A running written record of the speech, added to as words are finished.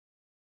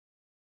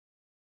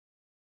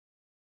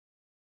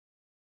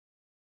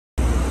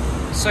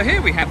So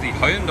here we have the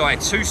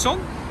Hyundai Tucson.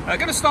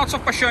 Going to start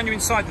off by showing you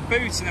inside the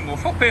boot, and then we'll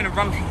hop in and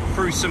run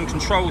through some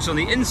controls on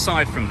the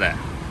inside from there.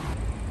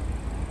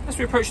 As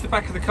we approach the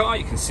back of the car,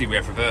 you can see we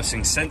have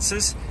reversing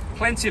sensors,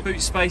 plenty of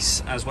boot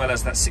space, as well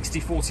as that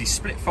 60/40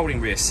 split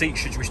folding rear seat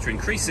should you wish to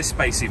increase this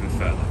space even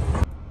further.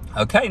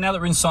 Okay, now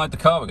that we're inside the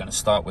car, we're going to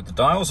start with the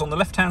dials. On the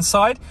left-hand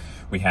side,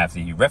 we have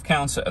the rev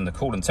counter and the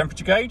coolant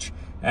temperature gauge,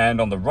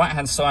 and on the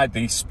right-hand side,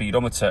 the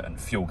speedometer and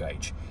fuel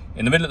gauge.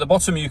 In the middle at the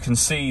bottom, you can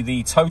see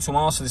the total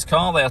miles of this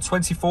car. They are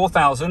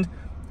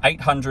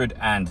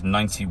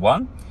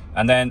 24,891.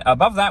 And then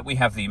above that, we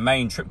have the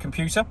main trip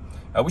computer,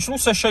 which will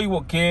also show you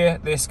what gear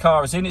this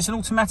car is in. It's an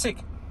automatic.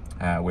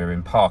 We're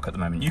in park at the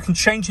moment. You can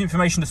change the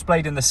information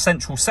displayed in the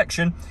central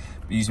section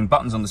using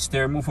buttons on the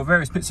steering wheel for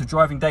various bits of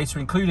driving data,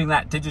 including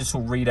that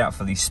digital readout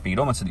for the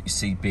speedometer that you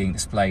see being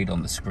displayed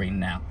on the screen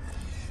now.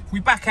 If we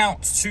back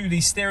out to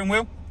the steering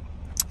wheel,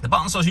 the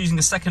buttons I was using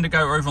a second ago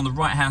are over on the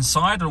right-hand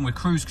side, along with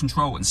cruise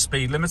control and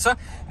speed limiter.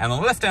 And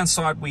on the left-hand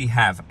side, we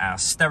have our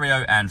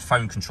stereo and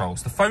phone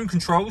controls. The phone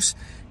controls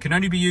can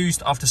only be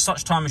used after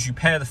such time as you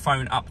pair the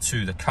phone up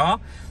to the car.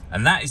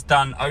 And that is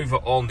done over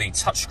on the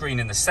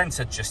touchscreen in the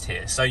center just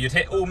here. So you'd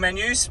hit all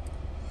menus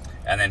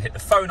and then hit the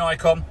phone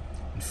icon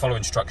and follow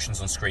instructions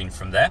on screen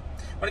from there.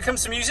 When it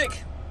comes to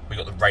music, we've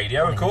got the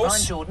radio, of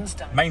course.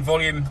 Main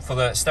volume for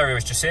the stereo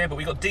is just here, but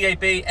we've got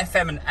DAB,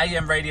 FM and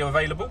AM radio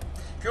available.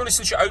 If you want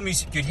to listen to your own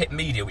music, you'd hit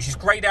media, which is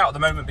grayed out at the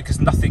moment because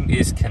nothing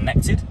is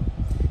connected.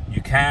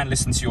 You can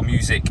listen to your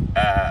music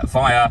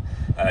via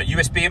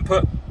USB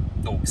input,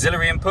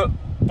 auxiliary input,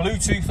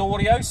 Bluetooth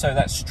audio, so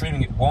that's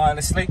streaming it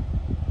wirelessly.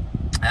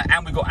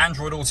 And we've got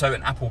Android Auto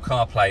and Apple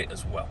CarPlay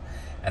as well.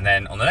 And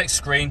then on the next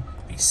screen,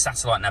 the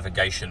satellite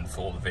navigation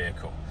for the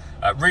vehicle.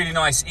 Really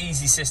nice,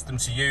 easy system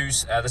to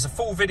use. There's a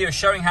full video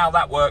showing how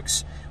that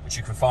works, which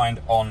you can find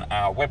on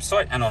our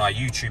website and on our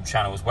YouTube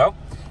channel as well.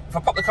 If I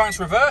pop the car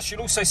into reverse,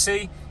 you'll also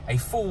see a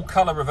full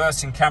color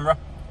reversing camera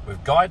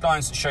with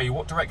guidelines that show you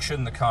what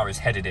direction the car is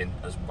headed in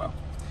as well.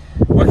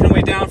 Working our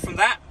way down from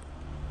that,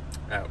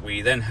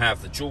 we then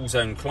have the dual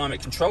zone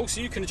climate control, so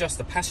you can adjust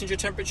the passenger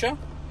temperature,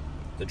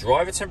 the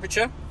driver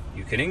temperature.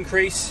 You can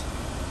increase,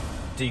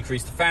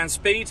 decrease the fan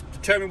speed,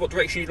 determine what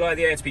direction you'd like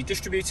the air to be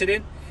distributed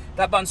in.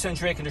 That button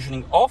turns your air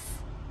conditioning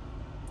off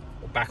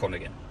or back on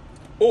again.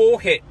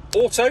 Or hit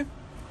auto.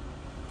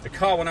 The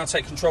car will now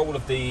take control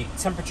of the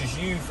temperatures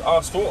you've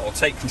asked for, or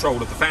take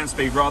control of the fan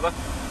speed rather,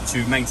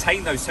 to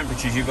maintain those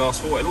temperatures you've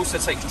asked for. It'll also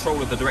take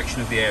control of the direction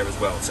of the air as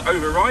well. To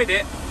override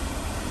it,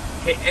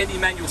 hit any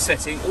manual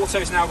setting.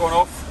 Auto's now gone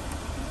off,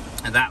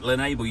 and that will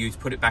enable you to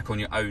put it back on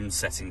your own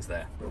settings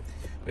there.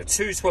 We have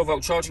two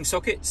 12-volt charging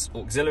sockets,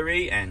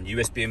 auxiliary and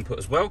USB input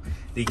as well.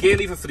 The gear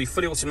lever for the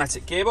fully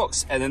automatic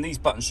gearbox, and then these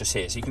buttons just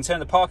here. So you can turn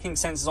the parking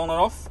sensors on and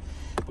off.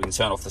 We can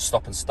turn off the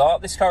stop and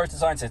start. This car is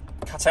designed to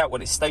cut out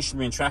when it's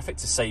stationary in traffic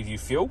to save you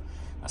fuel.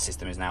 That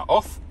system is now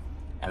off.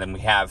 And then we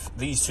have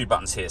these two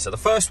buttons here. So the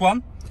first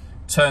one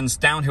turns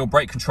downhill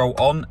brake control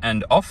on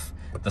and off.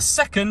 The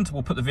second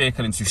will put the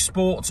vehicle into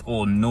sport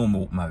or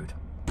normal mode.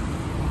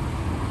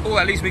 All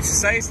that leaves me to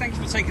say is thank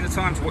you for taking the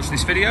time to watch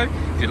this video.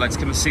 If you'd like to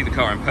come and see the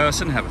car in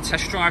person, have a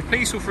test drive,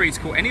 please feel free to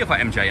call any of our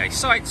MJA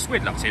sites.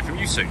 We'd love to hear from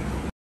you soon.